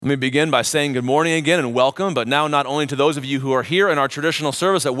Let me begin by saying good morning again and welcome, but now not only to those of you who are here in our traditional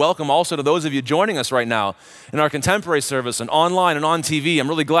service, but welcome also to those of you joining us right now in our contemporary service and online and on TV. I'm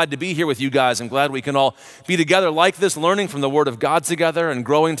really glad to be here with you guys. I'm glad we can all be together like this, learning from the Word of God together and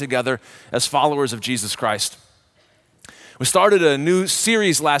growing together as followers of Jesus Christ. We started a new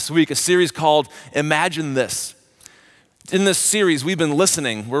series last week, a series called Imagine This. In this series, we've been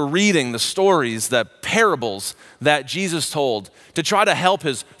listening, we're reading the stories, the parables that Jesus told to try to help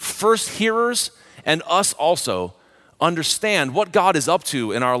his first hearers and us also understand what God is up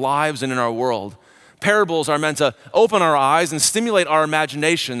to in our lives and in our world. Parables are meant to open our eyes and stimulate our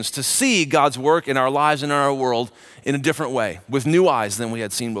imaginations to see God's work in our lives and in our world in a different way, with new eyes than we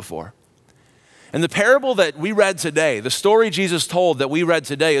had seen before. And the parable that we read today, the story Jesus told that we read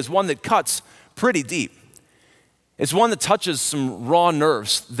today, is one that cuts pretty deep. It's one that touches some raw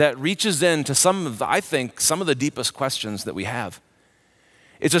nerves, that reaches into some of the deepest questions that we have.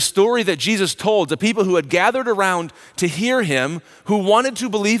 It's a story that Jesus told to people who had gathered around to hear him, who wanted to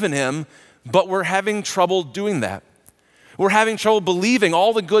believe in him, but were having trouble doing that. We're having trouble believing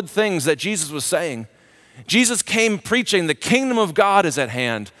all the good things that Jesus was saying. Jesus came preaching, the kingdom of God is at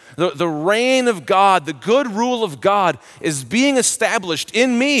hand. The reign of God, the good rule of God is being established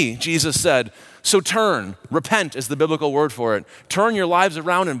in me, Jesus said. So turn, repent is the biblical word for it. Turn your lives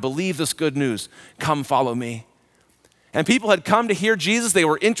around and believe this good news. Come follow me. And people had come to hear Jesus. They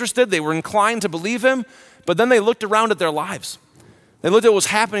were interested. They were inclined to believe him. But then they looked around at their lives. They looked at what was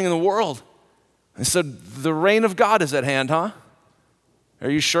happening in the world. And said, the reign of God is at hand, huh? Are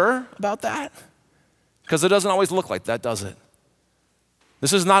you sure about that? Because it doesn't always look like that, does it?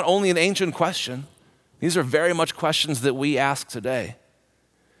 This is not only an ancient question. These are very much questions that we ask today.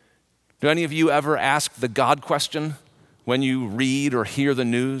 Do any of you ever ask the God question when you read or hear the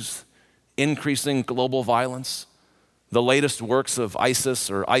news? Increasing global violence, the latest works of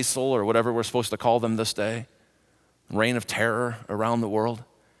ISIS or ISIL or whatever we're supposed to call them this day, reign of terror around the world.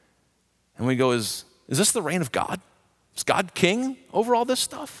 And we go, is this the reign of God? Is God king over all this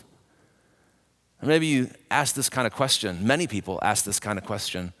stuff? And maybe you ask this kind of question. Many people ask this kind of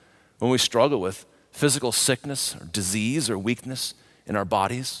question when we struggle with physical sickness or disease or weakness in our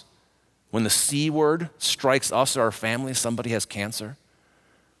bodies. When the C word strikes us or our family, somebody has cancer,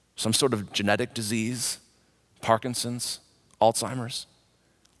 some sort of genetic disease, Parkinson's, Alzheimer's,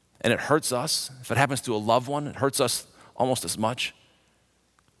 and it hurts us. If it happens to a loved one, it hurts us almost as much.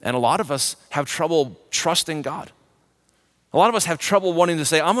 And a lot of us have trouble trusting God. A lot of us have trouble wanting to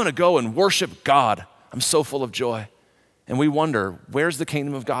say, I'm going to go and worship God. I'm so full of joy. And we wonder, where's the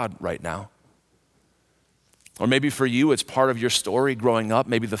kingdom of God right now? Or maybe for you, it's part of your story growing up.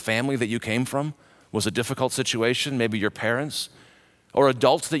 Maybe the family that you came from was a difficult situation. Maybe your parents or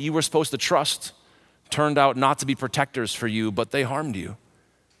adults that you were supposed to trust turned out not to be protectors for you, but they harmed you.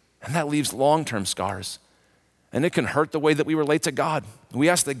 And that leaves long-term scars. And it can hurt the way that we relate to God. We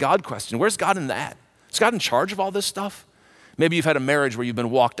ask the God question, where's God in that? Is God in charge of all this stuff? Maybe you've had a marriage where you've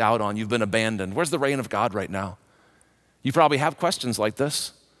been walked out on, you've been abandoned. Where's the reign of God right now? You probably have questions like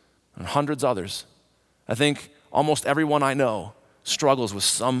this and hundreds others. I think almost everyone I know struggles with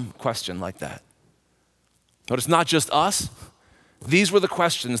some question like that. But it's not just us. These were the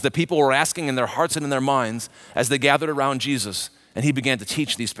questions that people were asking in their hearts and in their minds as they gathered around Jesus and he began to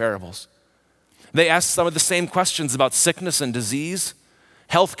teach these parables. They asked some of the same questions about sickness and disease.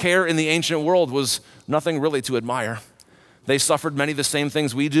 Healthcare in the ancient world was nothing really to admire. They suffered many of the same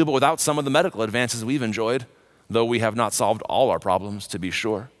things we do, but without some of the medical advances we've enjoyed, though we have not solved all our problems, to be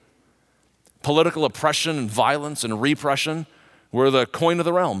sure. Political oppression and violence and repression were the coin of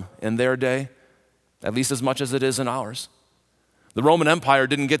the realm in their day, at least as much as it is in ours. The Roman Empire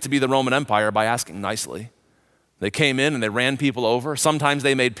didn't get to be the Roman Empire by asking nicely. They came in and they ran people over. Sometimes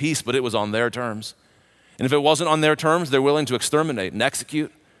they made peace, but it was on their terms. And if it wasn't on their terms, they're willing to exterminate and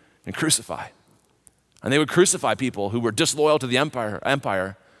execute and crucify. And they would crucify people who were disloyal to the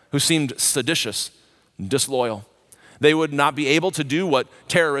empire, who seemed seditious and disloyal. They would not be able to do what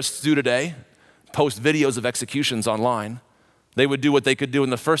terrorists do today, post videos of executions online. They would do what they could do in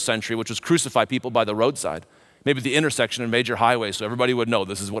the first century, which was crucify people by the roadside, maybe at the intersection of major highways, so everybody would know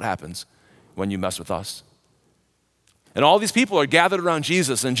this is what happens when you mess with us. And all these people are gathered around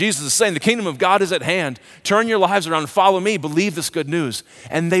Jesus, and Jesus is saying, the kingdom of God is at hand. Turn your lives around, follow me, believe this good news.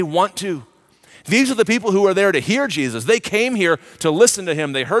 And they want to. These are the people who are there to hear Jesus. They came here to listen to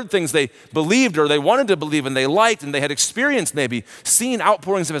him. They heard things they believed or they wanted to believe and they liked and they had experienced maybe, seen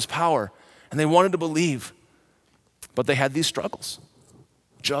outpourings of his power. And they wanted to believe, but they had these struggles,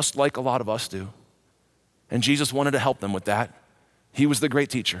 just like a lot of us do. And Jesus wanted to help them with that. He was the great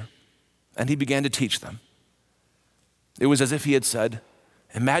teacher, and he began to teach them. It was as if he had said,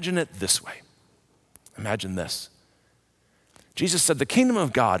 Imagine it this way. Imagine this. Jesus said, the kingdom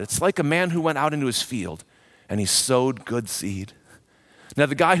of God, it's like a man who went out into his field and he sowed good seed. Now,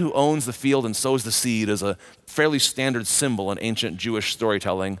 the guy who owns the field and sows the seed is a fairly standard symbol in ancient Jewish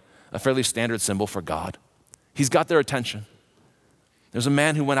storytelling, a fairly standard symbol for God. He's got their attention. There's a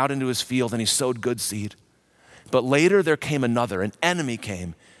man who went out into his field and he sowed good seed. But later there came another, an enemy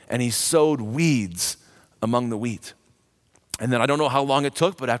came, and he sowed weeds among the wheat. And then I don't know how long it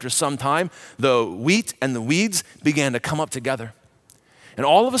took, but after some time, the wheat and the weeds began to come up together. And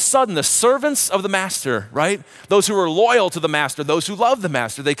all of a sudden, the servants of the master, right? Those who were loyal to the master, those who loved the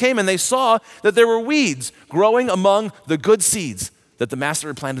master, they came and they saw that there were weeds growing among the good seeds that the master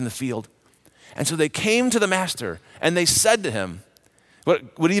had planted in the field. And so they came to the master and they said to him,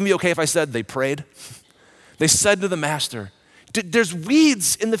 would it even be okay if I said they prayed? They said to the master, there's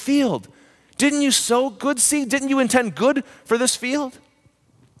weeds in the field. Didn't you sow good seed? Didn't you intend good for this field?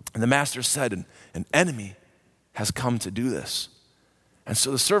 And the master said, an enemy has come to do this. And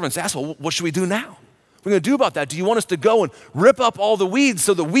so the servants asked, well, what should we do now? What are we going to do about that? Do you want us to go and rip up all the weeds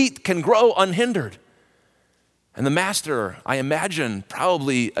so the wheat can grow unhindered? And the master, I imagine,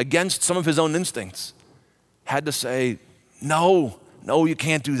 probably against some of his own instincts, had to say, no, you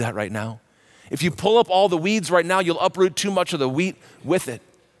can't do that right now. If you pull up all the weeds right now, you'll uproot too much of the wheat with it.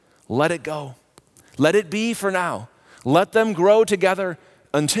 Let it go. Let it be for now. Let them grow together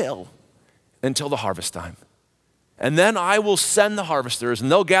until the harvest time. And then I will send the harvesters,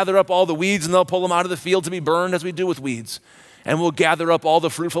 and they'll gather up all the weeds, and they'll pull them out of the field to be burned as we do with weeds. And we'll gather up all the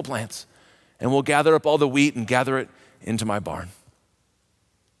fruitful plants, and we'll gather up all the wheat and gather it into my barn.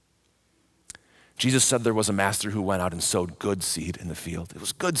 Jesus said there was a master who went out and sowed good seed in the field. It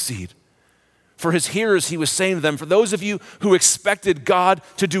was good seed. For his hearers, he was saying to them, for those of you who expected God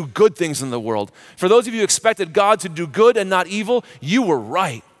to do good things in the world, for those of you who expected God to do good and not evil, you were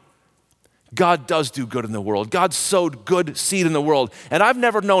right. God does do good in the world. God sowed good seed in the world. And I've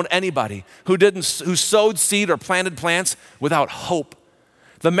never known anybody who sowed seed or planted plants without hope.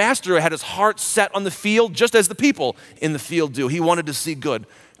 The master had his heart set on the field just as the people in the field do. He wanted to see good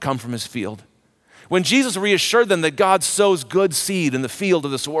come from his field. When Jesus reassured them that God sows good seed in the field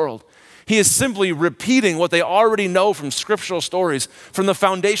of this world, he is simply repeating what they already know from scriptural stories, from the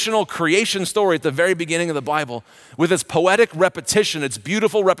foundational creation story at the very beginning of the Bible, with its poetic repetition, its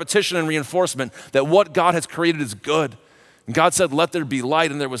beautiful repetition and reinforcement that what God has created is good. And God said, let there be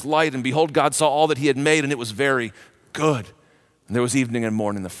light, and there was light, and behold, God saw all that he had made, and it was very good. And there was evening and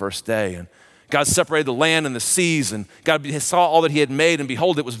morning the first day. And God separated the land and the seas, and God saw all that he had made, and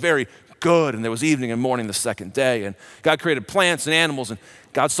behold, it was very good. And there was evening and morning the second day. And God created plants and animals, and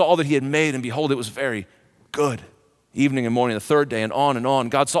God saw all that he had made, and behold, it was very good. Evening and morning the third day, and on and on.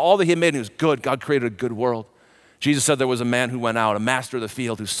 God saw all that he had made, and it was good. God created a good world. Jesus said there was a man who went out, a master of the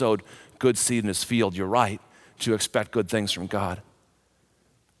field, who sowed good seed in his field. You're right to expect good things from God.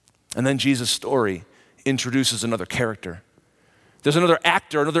 And then Jesus' story introduces another character. There's another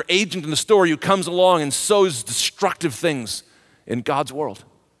actor, another agent in the story who comes along and sows destructive things in God's world,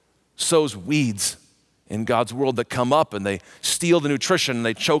 sows weeds in God's world that come up and they steal the nutrition and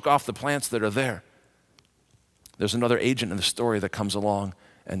they choke off the plants that are there. There's another agent in the story that comes along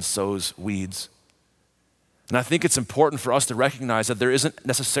and sows weeds. And I think it's important for us to recognize that there isn't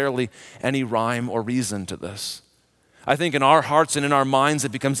necessarily any rhyme or reason to this. I think in our hearts and in our minds,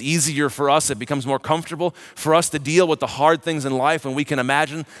 it becomes easier for us, it becomes more comfortable for us to deal with the hard things in life when we can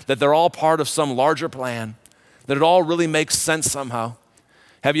imagine that they're all part of some larger plan, that it all really makes sense somehow.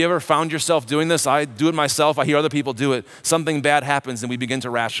 Have you ever found yourself doing this? I do it myself. I hear other people do it. Something bad happens and we begin to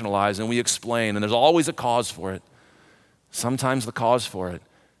rationalize and we explain, and there's always a cause for it. Sometimes the cause for it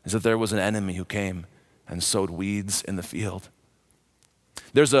is that there was an enemy who came and sowed weeds in the field.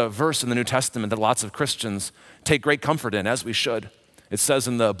 There's a verse in the New Testament that lots of Christians take great comfort in, as we should. It says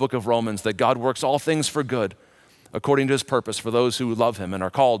in the book of Romans that God works all things for good according to his purpose for those who love him and are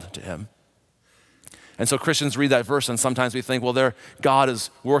called to him. And so Christians read that verse and sometimes we think, well, God is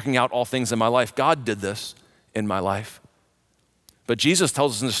working out all things in my life. God did this in my life. But Jesus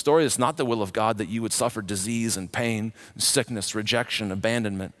tells us in the story it's not the will of God that you would suffer disease and pain, sickness, rejection,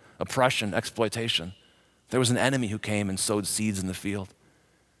 abandonment, oppression, exploitation. There was an enemy who came and sowed seeds in the field.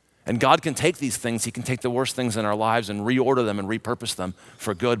 And God can take these things, he can take the worst things in our lives and reorder them and repurpose them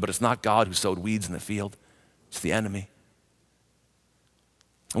for good, but it's not God who sowed weeds in the field, it's the enemy.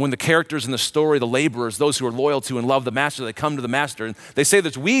 And when the characters in the story, the laborers, those who are loyal to and love the master, they come to the master and they say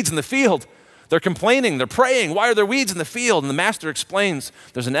there's weeds in the field. They're complaining, they're praying, why are there weeds in the field? And the master explains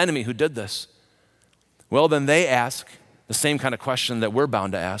there's an enemy who did this. Well, then they ask the same kind of question that we're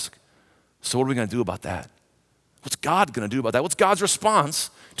bound to ask. So what are we going to do about that? What's God going to do about that? What's God's response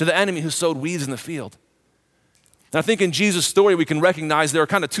to the enemy who sowed weeds in the field? And I think in Jesus' story, we can recognize there are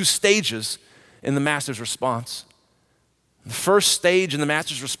kind of two stages in the master's response. The first stage in the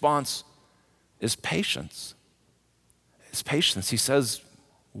master's response is patience. It's patience. He says,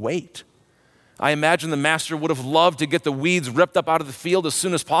 wait. I imagine the master would have loved to get the weeds ripped up out of the field as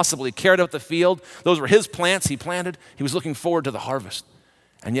soon as possible. He cared about the field. Those were his plants he planted. He was looking forward to the harvest.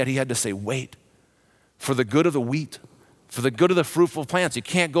 And yet he had to say, wait, for the good of the wheat, for the good of the fruitful plants. You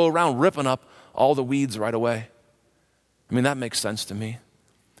can't go around ripping up all the weeds right away. I mean, that makes sense to me.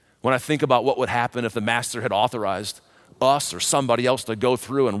 When I think about what would happen if the master had authorized us or somebody else to go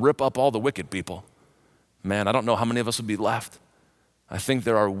through and rip up all the wicked people, man, I don't know how many of us would be left. I think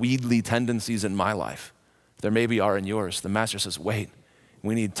there are weedly tendencies in my life. There maybe are in yours. The master says, wait,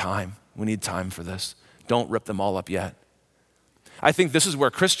 we need time. We need time for this. Don't rip them all up yet. I think this is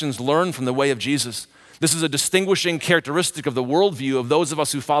where Christians learn from the way of Jesus. This is a distinguishing characteristic of the worldview of those of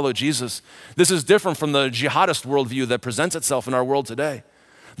us who follow Jesus. This is different from the jihadist worldview that presents itself in our world today.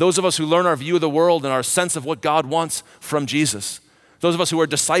 Those of us who learn our view of the world and our sense of what God wants from Jesus. Those of us who are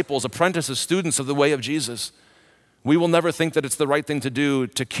disciples, apprentices, students of the way of Jesus. We will never think that it's the right thing to do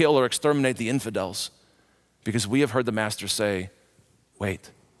to kill or exterminate the infidels because we have heard the master say, wait,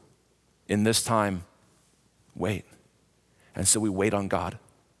 in this time, wait. And so we wait on God.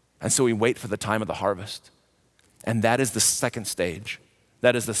 And so we wait for the time of the harvest. And that is the second stage.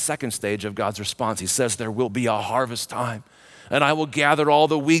 That is the second stage of God's response. He says there will be a harvest time. And I will gather all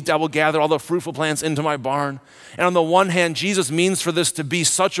the wheat, I will gather all the fruitful plants into my barn. And on the one hand, Jesus means for this to be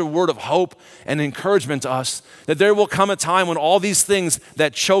such a word of hope and encouragement to us that there will come a time when all these things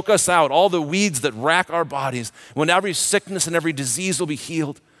that choke us out, all the weeds that rack our bodies, when every sickness and every disease will be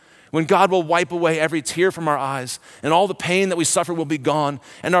healed, when God will wipe away every tear from our eyes, and all the pain that we suffer will be gone,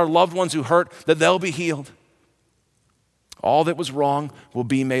 and our loved ones who hurt, that they'll be healed. All that was wrong will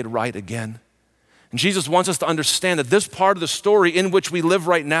be made right again. And Jesus wants us to understand that this part of the story in which we live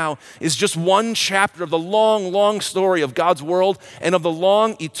right now is just one chapter of the long, long story of God's world and of the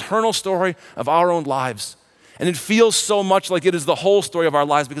long, eternal story of our own lives. And it feels so much like it is the whole story of our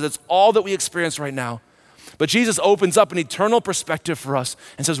lives because it's all that we experience right now. But Jesus opens up an eternal perspective for us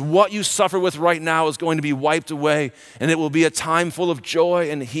and says, what you suffer with right now is going to be wiped away, and it will be a time full of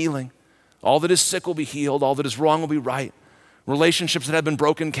joy and healing. All that is sick will be healed. All that is wrong will be right. Relationships that have been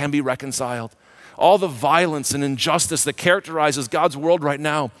broken can be reconciled. All the violence and injustice that characterizes God's world right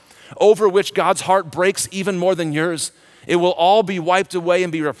now, over which God's heart breaks even more than yours, it will all be wiped away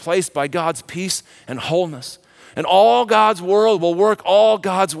and be replaced by God's peace and wholeness. And all God's world will work all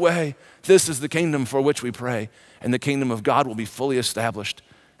God's way. This is the kingdom for which we pray, and the kingdom of God will be fully established,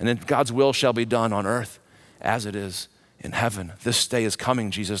 and then God's will shall be done on earth as it is in heaven. This day is coming,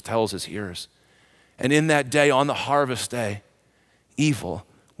 Jesus tells his hearers. And in that day, on the harvest day, evil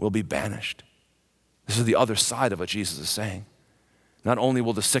will be banished. This is the other side of what Jesus is saying. Not only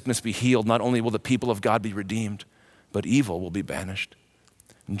will the sickness be healed, not only will the people of God be redeemed, but evil will be banished.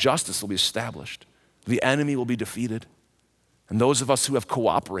 And justice will be established. The enemy will be defeated. And those of us who have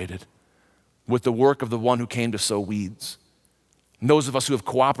cooperated with the work of the one who came to sow weeds, and those of us who have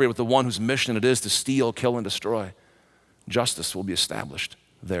cooperated with the one whose mission it is to steal, kill, and destroy, justice will be established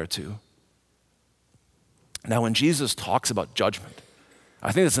there too. Now, when Jesus talks about judgment,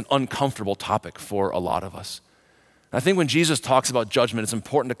 I think it's an uncomfortable topic for a lot of us. I think when Jesus talks about judgment, it's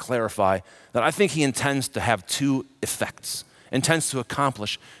important to clarify that I think he intends to have two effects, intends to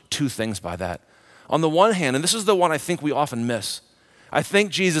accomplish two things by that. On the one hand, and this is the one I think we often miss, I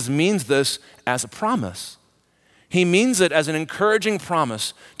think Jesus means this as a promise. He means it as an encouraging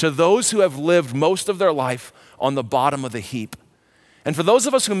promise to those who have lived most of their life on the bottom of the heap. And for those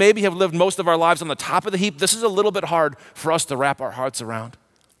of us who maybe have lived most of our lives on the top of the heap, this is a little bit hard for us to wrap our hearts around.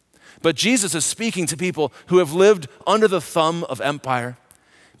 But Jesus is speaking to people who have lived under the thumb of empire,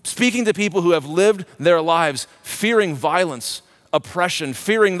 speaking to people who have lived their lives fearing violence, oppression,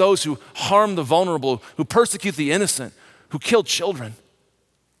 fearing those who harm the vulnerable, who persecute the innocent, who kill children.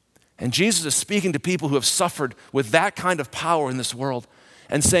 And Jesus is speaking to people who have suffered with that kind of power in this world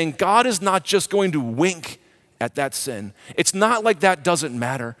and saying, God is not just going to wink at that sin. It's not like that doesn't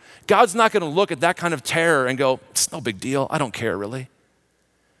matter. God's not going to look at that kind of terror and go, it's no big deal, I don't care really.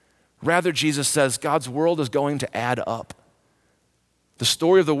 Rather, Jesus says God's world is going to add up. The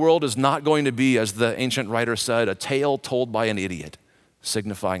story of the world is not going to be, as the ancient writer said, a tale told by an idiot,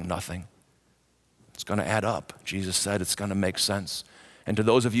 signifying nothing. It's going to add up. Jesus said it's going to make sense. And to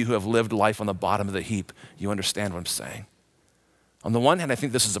those of you who have lived life on the bottom of the heap, you understand what I'm saying. On the one hand, I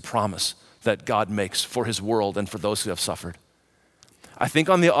think this is a promise that God makes for his world and for those who have suffered. I think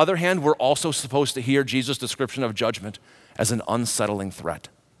on the other hand, we're also supposed to hear Jesus' description of judgment as an unsettling threat.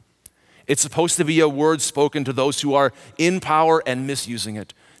 It's supposed to be a word spoken to those who are in power and misusing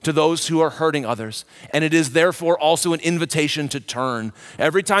it, to those who are hurting others. And it is therefore also an invitation to turn.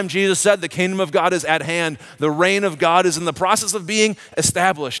 Every time Jesus said the kingdom of God is at hand, the reign of God is in the process of being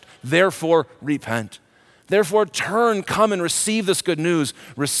established. Therefore, repent. Therefore, turn, come and receive this good news.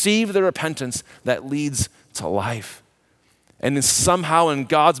 Receive the repentance that leads to life. And somehow in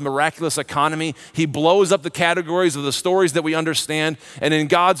God's miraculous economy, he blows up the categories of the stories that we understand. And in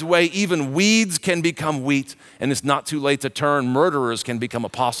God's way, even weeds can become wheat. And it's not too late to turn. Murderers can become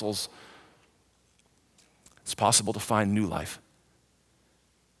apostles. It's possible to find new life.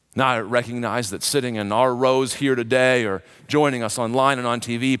 Now I recognize that sitting in our rows here today or joining us online and on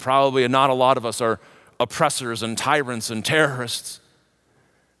TV, probably not a lot of us are oppressors and tyrants and terrorists.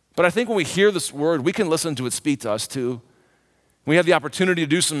 But I think when we hear this word, we can listen to it speak to us too. We have the opportunity to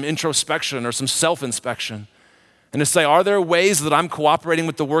do some introspection or some self-inspection and to say, are there ways that I'm cooperating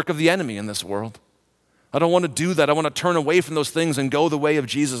with the work of the enemy in this world? I don't want to do that. I want to turn away from those things and go the way of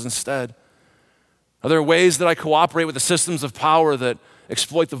Jesus instead. Are there ways that I cooperate with the systems of power that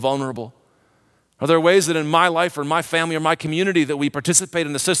exploit the vulnerable? Are there ways that in my life or my family or my community that we participate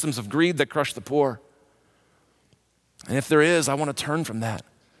in the systems of greed that crush the poor? And if there is, I want to turn from that.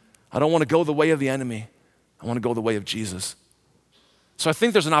 I don't want to go the way of the enemy. I want to go the way of Jesus. So I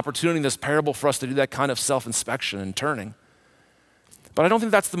think there's an opportunity in this parable for us to do that kind of self-inspection and turning. But I don't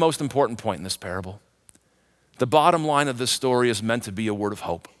think that's the most important point in this parable. The bottom line of this story is meant to be a word of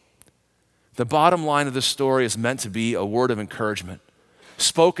hope. The bottom line of this story is meant to be a word of encouragement,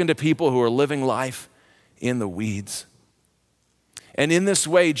 spoken to people who are living life in the weeds. And in this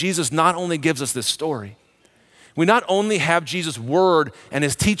way, Jesus not only gives us this story, we not only have Jesus' word and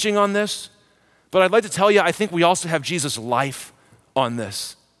his teaching on this, but I'd like to tell you, I think we also have Jesus' life on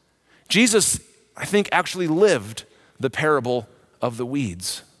this. Jesus, I think, actually lived the parable of the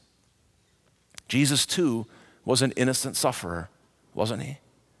weeds. Jesus, too, was an innocent sufferer, wasn't he?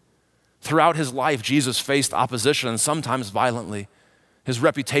 Throughout his life, Jesus faced opposition, and sometimes violently. His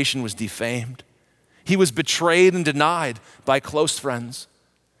reputation was defamed. He was betrayed and denied by close friends.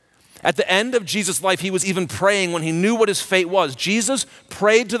 At the end of Jesus' life, he was even praying when he knew what his fate was. Jesus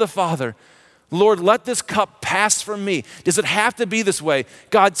prayed to the Father, Lord, let this cup pass from me. Does it have to be this way?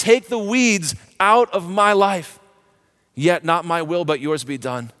 God, take the weeds out of my life. Yet not my will, but yours be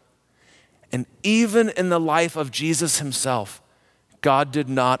done. And even in the life of Jesus himself, God did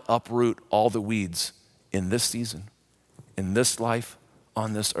not uproot all the weeds in this season, in this life,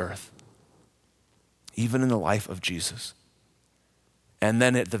 on this earth. Even in the life of Jesus. And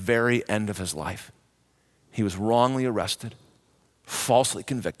then at the very end of his life, he was wrongly arrested, falsely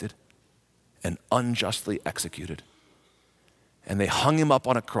convicted, and unjustly executed. And they hung him up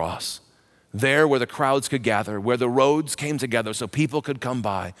on a cross, there where the crowds could gather, where the roads came together so people could come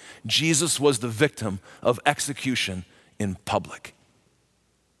by. Jesus was the victim of execution in public.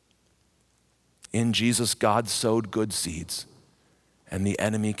 In Jesus, God sowed good seeds, and the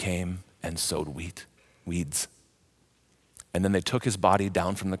enemy came and sowed weeds. And then they took his body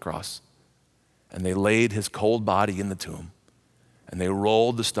down from the cross, and they laid his cold body in the tomb, and they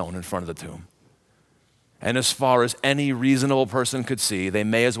rolled the stone in front of the tomb. And as far as any reasonable person could see, they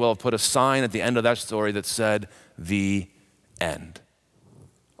may as well have put a sign at the end of that story that said, "The end."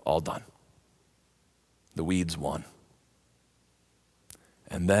 All done. The weeds won.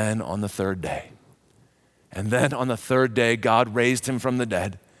 And then on the third day, God raised him from the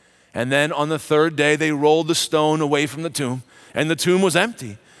dead. And then on the third day, they rolled the stone away from the tomb, and the tomb was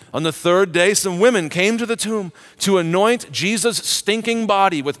empty. On the third day, some women came to the tomb to anoint Jesus' stinking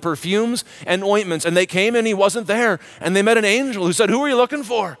body with perfumes and ointments. And they came and he wasn't there. And they met an angel who said, "Who are you looking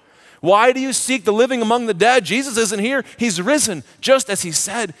for? Why do you seek the living among the dead? Jesus isn't here. He's risen. Just as he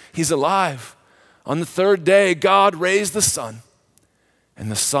said, he's alive." On the third day, God raised the sun.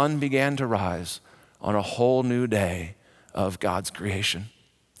 And the sun began to rise on a whole new day of God's creation.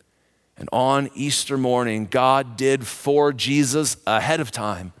 And on Easter morning, God did for Jesus ahead of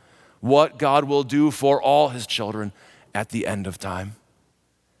time what God will do for all his children at the end of time.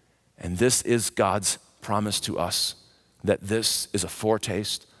 And this is God's promise to us, that this is a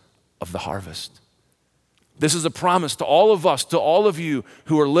foretaste of the harvest. This is a promise to all of us, to all of you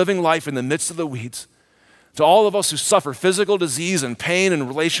who are living life in the midst of the weeds, to all of us who suffer physical disease and pain and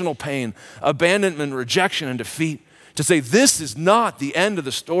relational pain, abandonment, rejection, and defeat, to say this is not the end of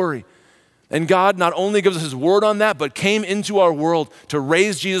the story. And God not only gives us his word on that, but came into our world to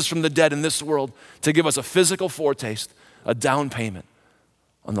raise Jesus from the dead in this world, to give us a physical foretaste, a down payment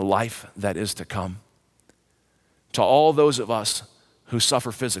on the life that is to come. To all those of us who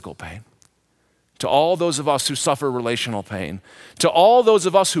suffer physical pain, to all those of us who suffer relational pain, to all those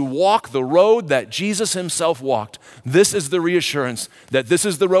of us who walk the road that Jesus himself walked, this is the reassurance that this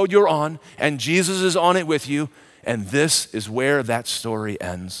is the road you're on, and Jesus is on it with you, and this is where that story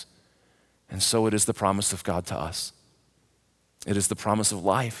ends. And so it is the promise of God to us. It is the promise of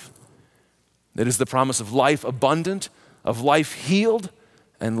life. It is the promise of life abundant, of life healed,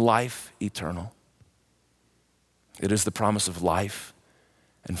 and life eternal. It is the promise of life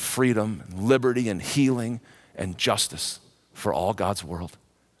and freedom and liberty and healing and justice for all God's world,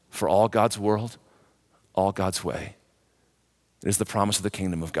 for all God's world, all God's way. It is the promise of the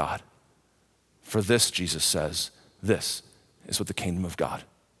kingdom of God. For this, Jesus says, this is what the kingdom of God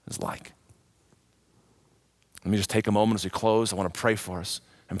is like. Let me just take a moment as we close. I want to pray for us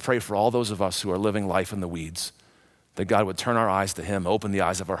and pray for all those of us who are living life in the weeds, that God would turn our eyes to him, open the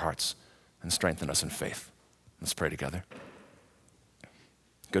eyes of our hearts, and strengthen us in faith. Let's pray together.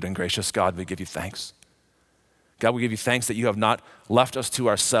 Good and gracious God, we give you thanks. God, we give you thanks that you have not left us to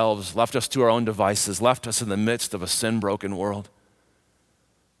ourselves, left us to our own devices, left us in the midst of a sin-broken world.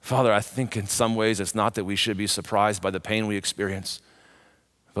 Father, I think in some ways it's not that we should be surprised by the pain we experience,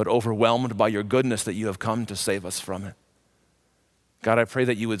 but overwhelmed by your goodness that you have come to save us from it. God, I pray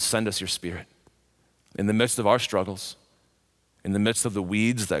that you would send us your Spirit in the midst of our struggles, in the midst of the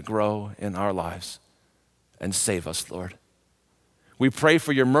weeds that grow in our lives, and save us, Lord. We pray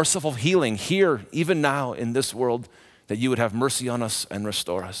for your merciful healing here, even now in this world, that you would have mercy on us and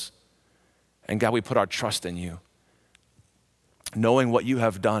restore us. And God, we put our trust in you, knowing what you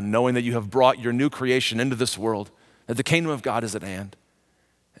have done, knowing that you have brought your new creation into this world, that the kingdom of God is at hand.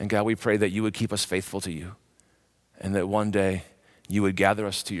 And God, we pray that you would keep us faithful to you, and that one day you would gather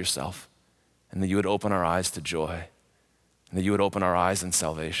us to yourself, and that you would open our eyes to joy, and that you would open our eyes in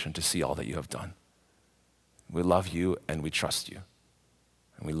salvation to see all that you have done. We love you and we trust you.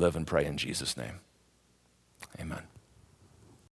 And we live and pray in Jesus' name. Amen.